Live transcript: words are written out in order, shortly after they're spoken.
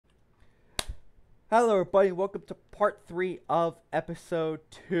Hello, everybody. Welcome to part 3 of episode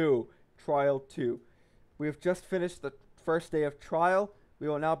 2, Trial 2. We have just finished the first day of trial. We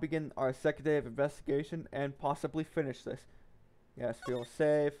will now begin our second day of investigation and possibly finish this. Yes, we will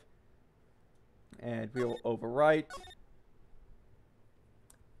save. And we will overwrite.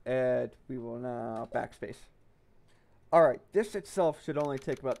 And we will now backspace. Alright, this itself should only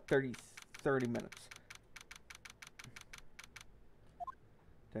take about 30 minutes.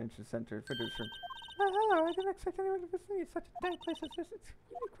 Detention center, visitors room. Hello, I didn't expect anyone to visit me. Such a dank place as this. It's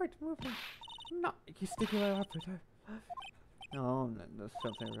really quite moving. No, you sticking right up with her. No, there's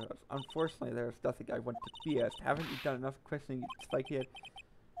something else. Unfortunately, there's nothing I want to be asked. Haven't you done enough questioning, Spike yet?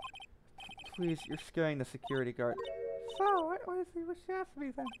 Please, you're scaring the security guard. So, what is he? What she asked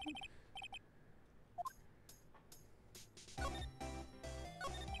me then?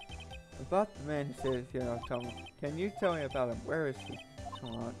 About the man who says, tell me. Can you tell me about him? Where is he?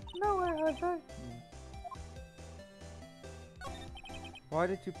 Come on. Nowhere, Jose. Why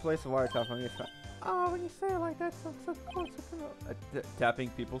did you place a wiretap on your phone? Oh, when you say it like that, sounds so close. Tapping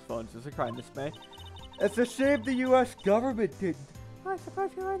people's phones is a crime, Miss May. It's a shame the U.S. government didn't. I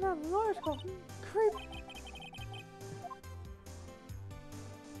suppose you're right now in law school. Creep.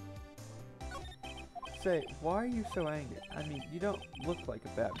 Say, why are you so angry? I mean, you don't look like a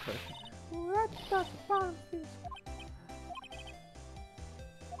bad person. Well, that doesn't bother me.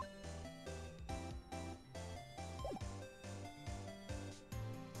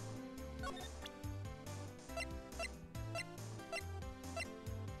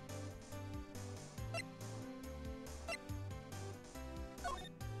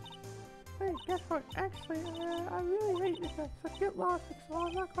 Hey, guess what? Actually, I really hate you guys, so get lost because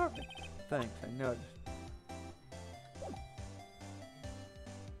I'm not perfect. Thanks, I noticed.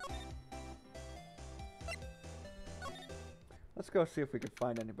 Let's go see if we can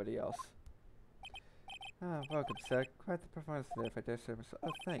find anybody else. Ah, welcome, sir. Quite the performance today, if I dare say myself.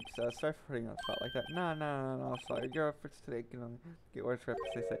 Oh, thanks. Sorry for putting you on the spot like that. No, sorry. Your efforts today can only get worse for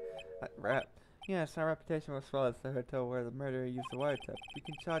they say. Rap. Yes, our reputation was well as the hotel where the murderer used the wiretap. We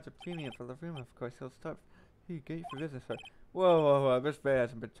can charge a premium for the room, of course. He'll start. Here, get you for business, sir. Whoa. Miss Bay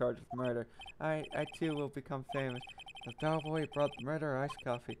hasn't been charged with murder. I too will become famous. The bellboy brought the murderer iced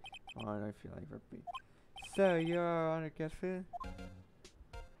coffee. Oh, I don't feel like repeat. So, you're on a guest food?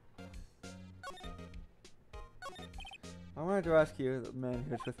 I wanted to ask you, the man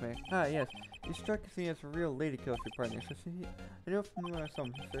who's with me. Ah, yes. You struck me as a real lady killer for your partner. So I know from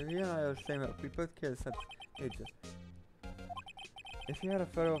some history, he and I are the same age. We both care since ages. If you had a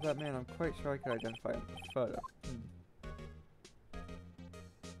photo of that man, I'm quite sure I could identify him with the photo.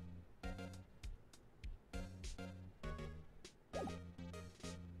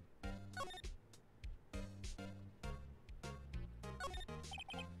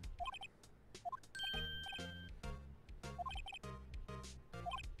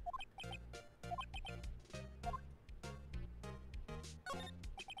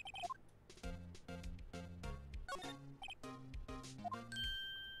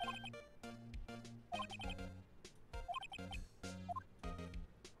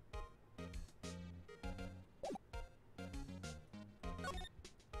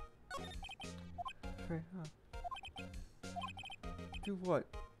 Huh. Do what?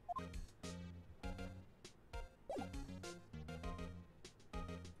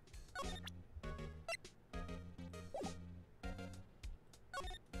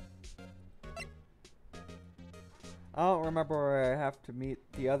 I don't remember where I have to meet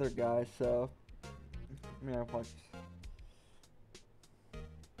the other guy, so yeah, apologies.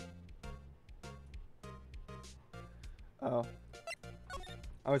 Oh.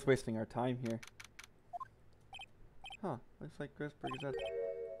 I was wasting our time here. Huh, looks like Grossberg is at...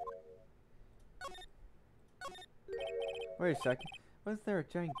 Wait a second. Wasn't there a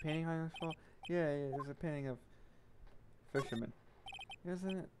giant painting on this wall? Yeah, there's a painting of fishermen. Isn't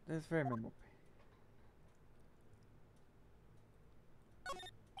it? It's very memorable.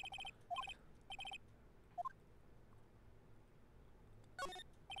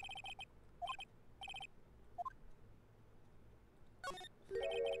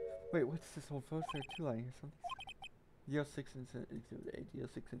 Wait, what's this whole post there too lying here? Something. DL6 incident exhibit A,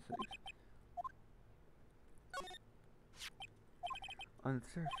 DL6 incident. On the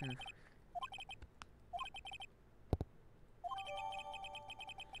surface.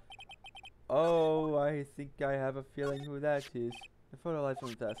 Oh, I think I have a feeling who that is. The photo lies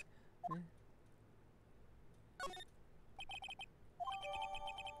on the desk.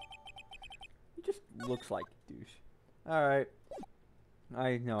 He just looks like a douche. Alright.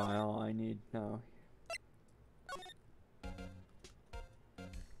 I know all I need. No.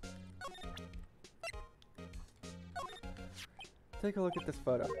 take a look at this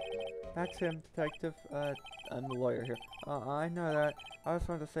photo. That's him, detective. I'm the lawyer here. I know that. I just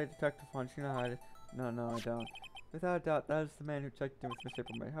wanted to say Detective Hunch, you know how to... No, I don't. Without a doubt, that is the man who checked in with Mr.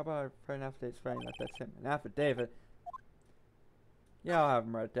 April. How about I write an affidavit swearing that that's him? An affidavit? Yeah, I'll have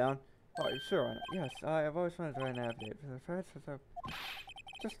him write it down. Oh, sure, why not? Yes, I've always wanted to write an affidavit.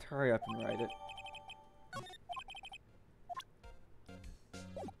 Just hurry up and write it.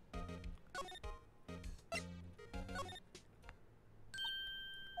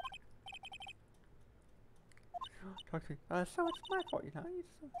 Talk to me. So it's my fault, you know?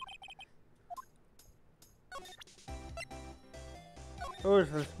 Who's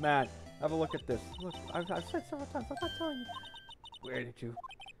this man? Have a look at this. Look, I've said several times, I'm not telling you. Where did you?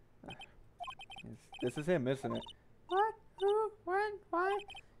 This is him, isn't it? What? Who? When? Why?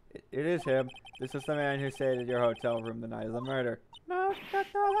 It is him. This is the man who stayed at your hotel room the night of the murder. No, that's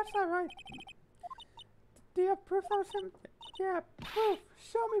not right. Do you have proof that was him? Yeah, proof.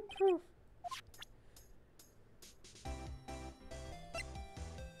 Show me proof.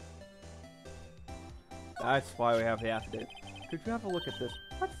 That's why we have the affidavit. Could you have a look at this?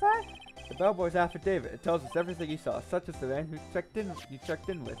 What's that? The bellboy's affidavit. It tells us everything he saw, such as the man who checked in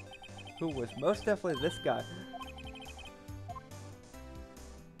with, who was most definitely this guy.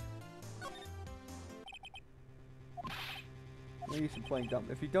 Maybe some playing dumb.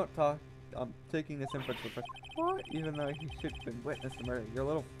 If you don't talk, I'm taking this inference with us. What? Even though he should have been witness to murder, your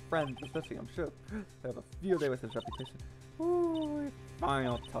little friend is missing, I'm sure. I have a field day with his reputation. Ooh, fine,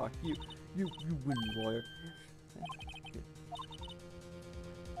 I'll talk. You win, lawyer.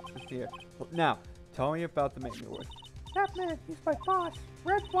 Just here. Well, now, tell me about the man you're with. That man, he's my boss.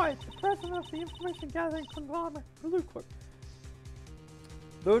 Red White, the president of the information gathering conglomerate, Blue Corp.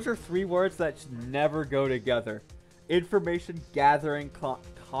 Those are three words that should never go together. Information gathering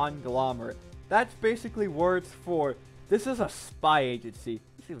conglomerate. That's basically words for, this is a spy agency.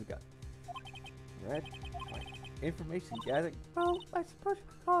 Let's see what we got. Red White. Information gathering. Well, I suppose you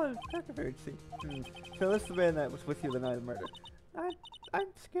could call it a detective agency. So this is the man that was with you the night of the murder. I'm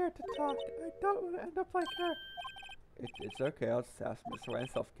scared to talk. I don't want to end up like her. It's okay. I'll just ask Mr.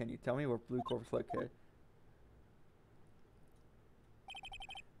 Ranself. Can you tell me where Blue Corp is located?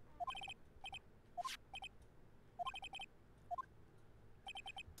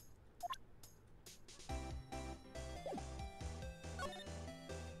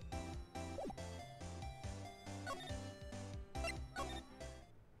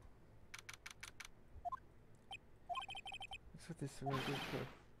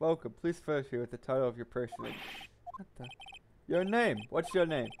 Welcome. Please first here with the title of your personage. What the? Your name. What's your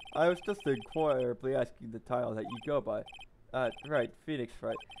name? I was just inquirably asking the title that you go by. Right. Phoenix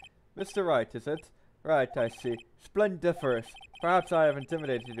Wright. Mr. Wright, is it? Right, I see. Splendiferous. Perhaps I have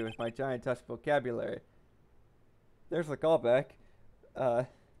intimidated you with my giantesque vocabulary. There's the callback.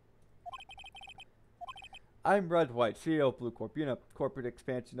 I'm Red White, CEO of Blue Corp. You know, corporate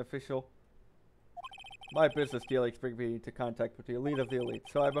expansion official. My business dealings bring me into contact with the elite of the elite,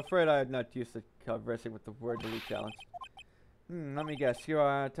 so I'm afraid I am not used to conversing with the word elite challenge. Let me guess, you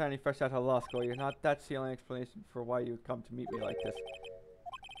are tiny fresh out of law school. You're not that's the only explanation for why you would come to meet me like this.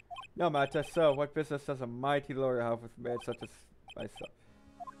 No matter, so what business does a mighty lawyer have with men such as myself?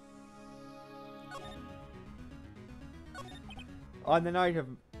 On the night of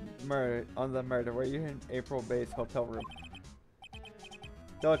the murder, were you in April Bay's hotel room?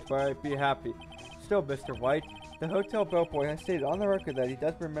 Don't worry, be happy. Still, Mr. White, the hotel bellboy has stated on the record that he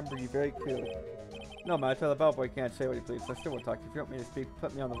does remember you very clearly. No matter, the bellboy can't say what he pleases. I still won't talk. If you want me to speak,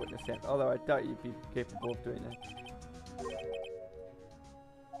 put me on the witness stand. Although I doubt you'd be capable of doing that.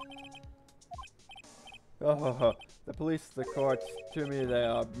 Oh, the police, the courts, to me they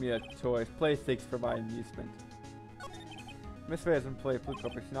are mere toys, playthings for my amusement. Miss Ray hasn't played Blue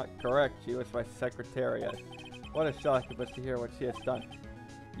Corp, but she's not correct. She was my secretariat. What a shock it was to hear what she has done.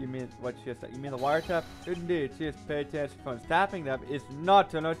 You mean what she has done? You mean the wiretap? Indeed, she has paid attention to phones. Tapping them is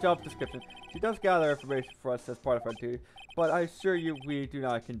not in her job description. She does gather information for us as part of our duty, but I assure you we do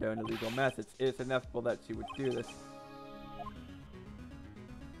not condone illegal methods. It's inevitable that she would do this.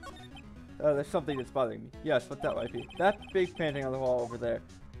 There's something that's bothering me. Yes, what that might be. That big painting on the wall over there.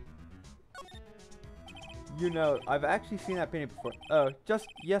 You know, I've actually seen that painting before. Oh, just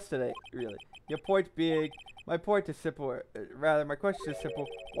yesterday, really. Your point being, my point is simple, rather, my question is simple.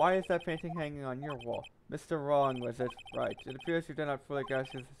 Why is that painting hanging on your wall? Mr. Wrong, was it? Right. It appears you do not fully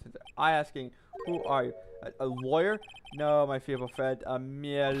grasp this. I asking, who are you? A lawyer? No, my feeble friend, a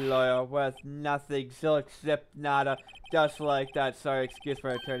mere lawyer worth nothing, silk zip nada, just like that. Sorry, excuse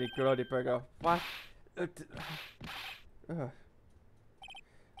my attorney, Grody Burger. What?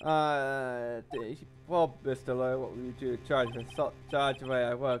 Well, Mr. Lawyer, what will you do? Charge with assault, charge away,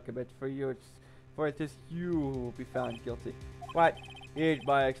 I welcome it. For it is you who will be found guilty. What? Heed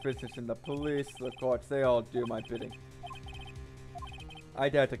my experiences in the police, the courts, they all do my bidding. I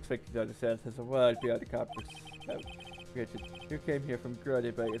don't expect you to understand there's a word beyond the copper's spout. Richard, you came here from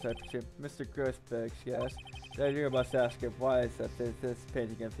Grodeberg, as I presume. Mr. Grossberg, yes. Then you must ask him why is that this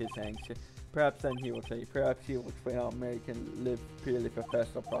painting of his hangs here. Perhaps then he will tell you. Perhaps he will explain how Mary can live purely for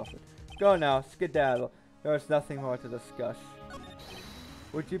personal profit. Go now, skedaddle. There is nothing more to discuss.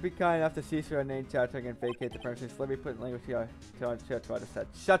 Would you be kind enough to cease your name chattering and vacate the premises? Let me put in language here to understand.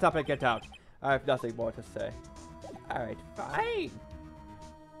 Shut up and get out! I have nothing more to say. Alright, fine!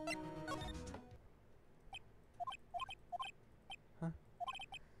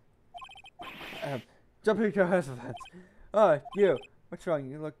 Huh? Jumping to her events. Oh, you! What's wrong?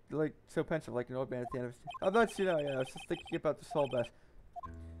 You look like so pensive, like an old man at the end of his... I'm not, you know, I was just thinking about this whole mess.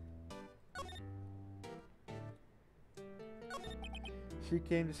 She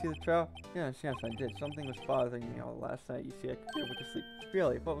came to see the trial? Yes, I did. Something was bothering me all last night. You see, I couldn't able to sleep.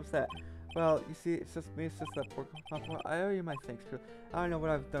 Really? What was that? Well, you see, it's just me. It's just that poor girl. I owe you my thanks, girl. I don't know what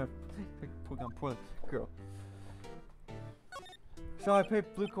I've done. Poor girl. So I paid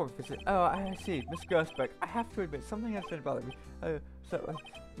Blue Corp visit. Oh, I see. Miss Grossbeck, I have to admit, something has been bothering me.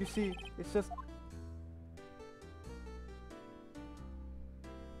 You see, it's just...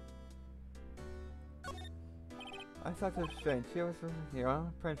 I thought that was strange. She was, you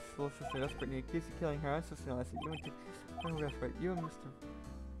know, Prince's little sister desperately accused of killing her own sister. I said, you went to... Oh, that's right. You and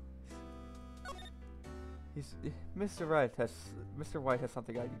Mr. Wright has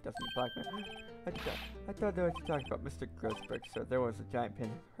something on you, doesn't he, Blackman? I thought they were talking about Mr. Grossberg, sir. There was a giant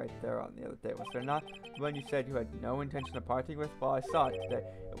pin right there on the other day, was there not? The one you said you had no intention of parting with? Well, I saw it today.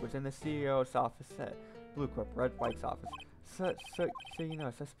 It was in the CEO's office at Blue Corp, Red White's office. So you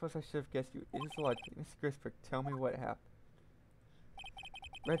know, so I suppose I should have guessed you. It is a lot. Mr. Grossberg, tell me what happened.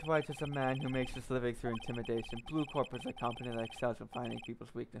 Red White is a man who makes his living through intimidation. Blue Corp is a company that excels in finding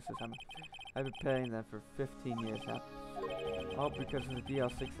people's weaknesses. I've been paying them for 15 years now. All because of the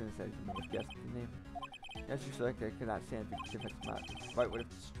DL6 incident, you may have guessed the name. As you select, I cannot stand the difference amount. White would have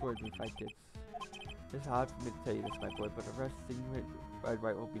destroyed me if I did. It's hard for me to tell you this, my boy, but arresting Red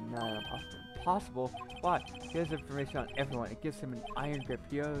White will be nigh impossible. Why? He has information on everyone. It gives him an iron grip.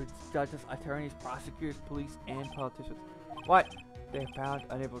 He owns judges, attorneys, prosecutors, police, and politicians. What? They are found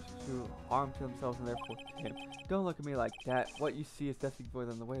unable to harm to themselves and therefore to him. Don't look at me like that. What you see is nothing more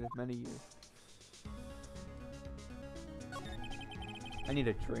than the weight of many years. I need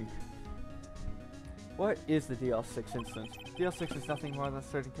a drink. What is the DL6 instance? DL6 is nothing more than a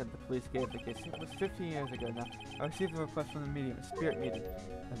certificate the police gave the case. It was 15 years ago now. I received a request from the medium, a spirit medium.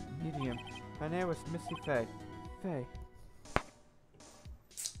 A medium. My name was Missy Faye. Faye.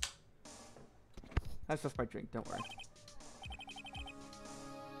 That's just my drink, don't worry.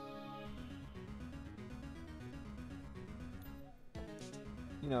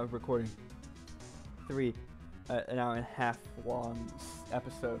 You know, recording an hour and a half long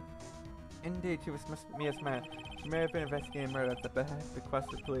episode. Indeed, she was Mia's man. She may have been investigating murder at the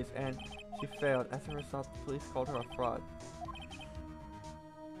bequest of the police, and she failed. As a result, the police called her a fraud.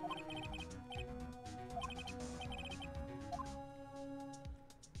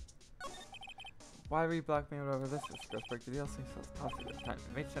 Why re-block me over this? Grossberg, the DLC so positive at the time.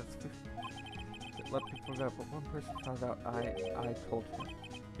 It made sense. Let people know, but one person found out. I told him.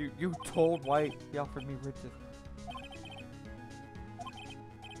 You told White. He offered me riches.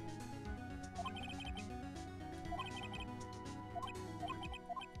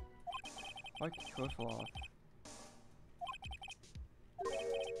 White goes off.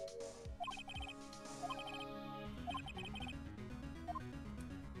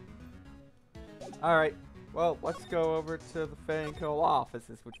 Alright, well, let's go over to the Fanco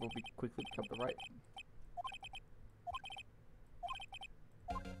offices, which will quickly become the Right.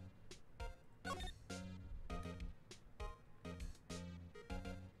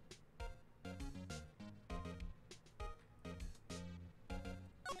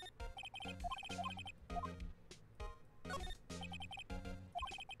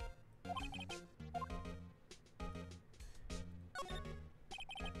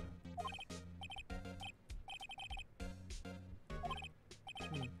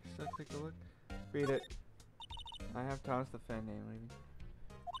 So take a look. Read it. I have Thomas the fan name, maybe.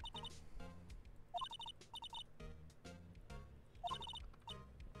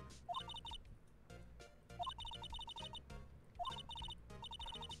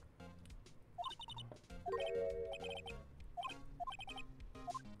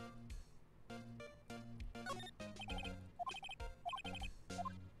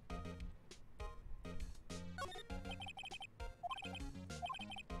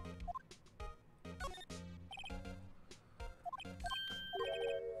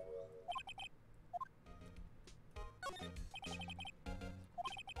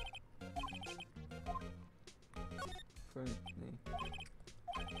 Brittany.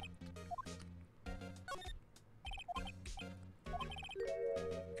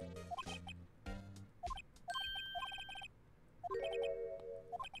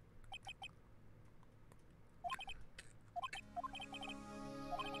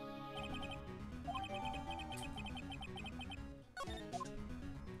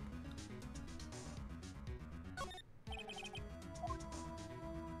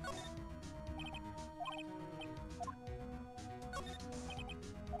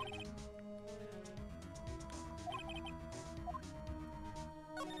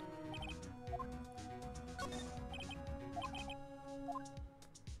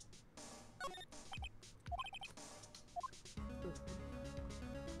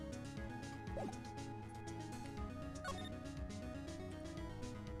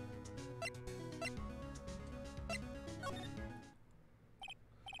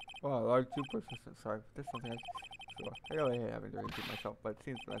 Oh, large too persistent. Sorry, but there's something I really hate having to repeat myself, but it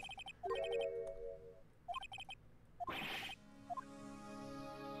seems best.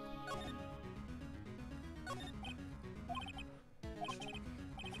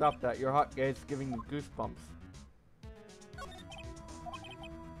 Stop that! Your hot gaze is giving me goosebumps.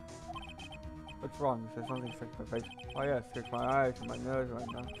 What's wrong? Is there something stuck to my face? Oh yes, here's my eyes and my nose and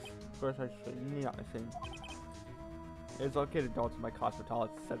my mouth. Of course I should say nothing. It's okay to indulge in my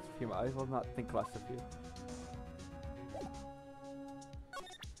cosmetologist's sense of humor. I will not think less of you.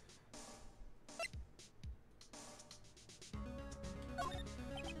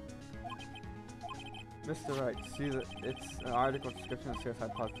 Mr. Wright, see that it's an article description of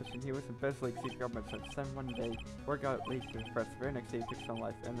suicide politician. He was embezzling secret government since then one day. Work out late to the press. The very next day he took his own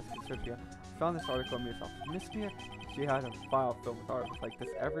life. And this conservative found this article in Mia's office. Miss Mia, she had a file filled with articles like this.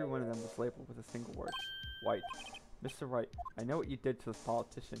 Every one of them was labeled with a single word. White. Mr. Wright, I know what you did to this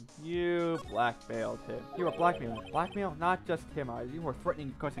politician. You blackmailed him. You were blackmailing. Blackmail? Not just him. You were threatening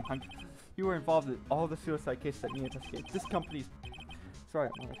and causing hundreds. You were involved in all the suicide cases that Mia investigated. This company's... Sorry,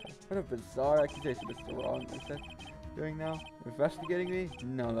 what a bizarre accusation, Mr. Wrong. Is that doing now? Investigating me?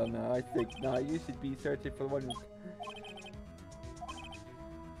 No. I think not. You should be searching for the one who's...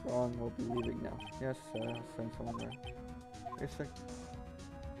 Wrong will be leaving now. Yes, I'll send someone there. It's like...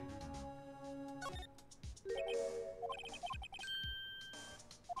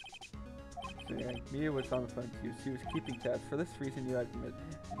 Mia was on the phone to you. She was keeping tabs. For this reason, you had to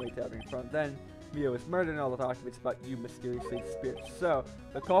wait tabbing in front. Then, Mia was murdered and all the documents about you mysteriously disappeared. So,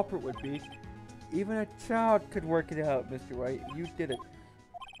 the culprit would be... Even a child could work it out, Mr. White. You did it.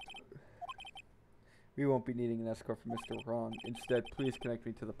 We won't be needing an escort from Mr. Wrong. Instead, please connect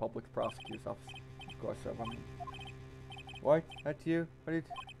me to the public prosecutor's office. Of course, sir. What? That's you? What did...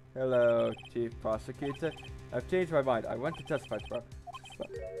 Hello, Chief Prosecutor. I've changed my mind. I want to testify, bro.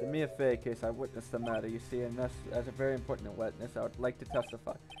 The Mia Fey case, I witnessed the matter, you see, and as a very important witness, I would like to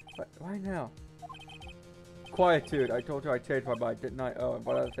testify. But why now? Quietude. I told you I changed my mind, didn't I? Oh, and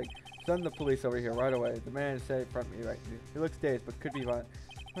one other thing. Send the police over here right away. The man is sitting in front of me right now. He looks dazed, but could be violent.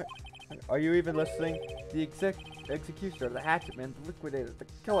 What? Are you even listening? The executioner, the hatchet man, the liquidator, the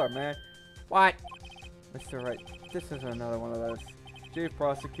killer, man. What? Mr. Wright, this is another one of those. Chief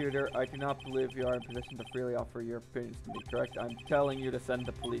Prosecutor, I do not believe you are in position to freely offer your opinions to me, correct? I'm telling you to send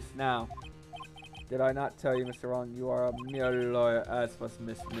the police now. Did I not tell you, Mr. Wrong, you are a mere lawyer, as was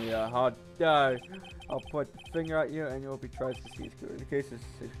Miss Mia. How dare you? I'll point the finger at you, and you will be tried to seize good. The case is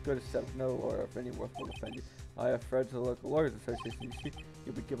as good as set. No lawyer of any worth will defend you. I have friends at the local lawyers association. You see,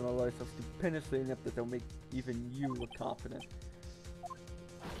 you'll be given a lawyer so stupendously inept that they'll make even you look competent.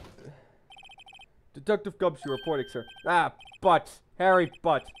 Detective Gumshoe reporting, sir. Ah, Butts. Harry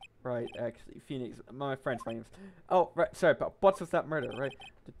Butts. Right, actually, Phoenix. My friend's my name. Oh, right, sorry, but Butts was that murder, right?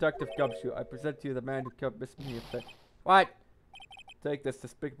 Detective Gumshoe, I present to you the man who killed Miss Mia. What? Take this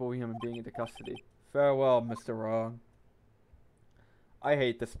despicable human being into custody. Farewell, Mr. Wrong. I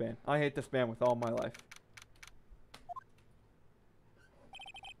hate this man. I hate this man with all my life.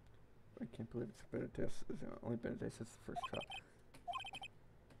 I can't believe it's been a day. It's only been a day since the first trial.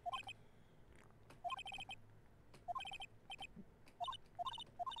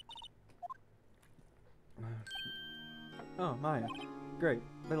 Oh, Maya. Great.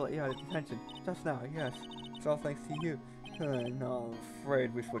 They let you out of detention. Just now, yes. It's all thanks to you. No, I'm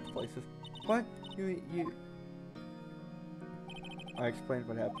afraid we switched places. What? You... I explained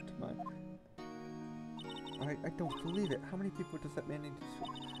what happened to mine. I don't believe it. How many people does that man need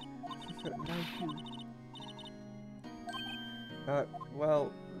to... No, you...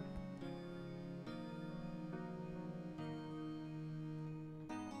 well...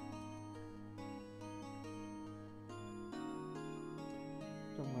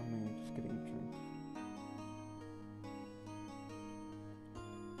 Don't mind me, I'm just getting a drink.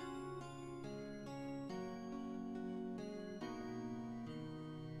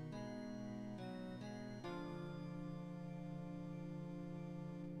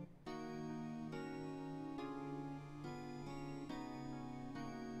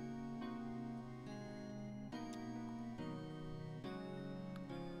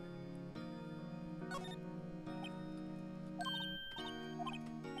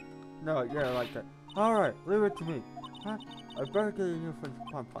 No, yeah, like that. Alright, leave it to me. Huh? I better get a new friend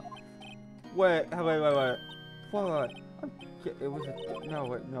pom pom. Wait. What? It was a, no,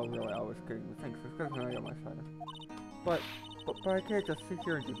 wait, no, really, I was kidding. Thanks for scratching me on my side. But, but I can't just sit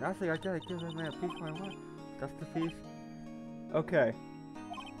here and do nothing. I gotta give him a piece of my mind. Just a piece. Okay.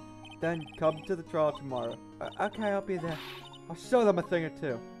 Then come to the trial tomorrow. Okay, I'll be there. I'll show them a thing or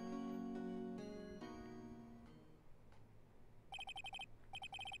two.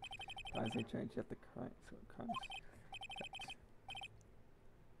 As they change at the current, so it comes.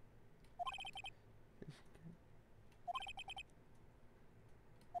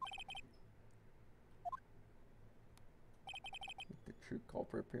 The true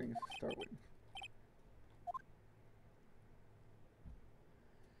culprit appearing to start with.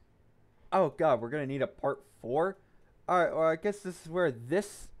 Oh god, we're gonna need a part 4? Alright, well I guess this is where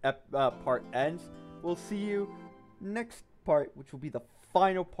this part ends. We'll see you next part, which will be the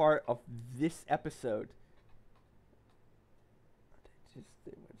final part of this episode.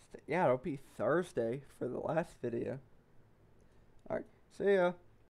 Tuesday, Wednesday. Yeah, it'll be Thursday for the last video. Alright, see ya.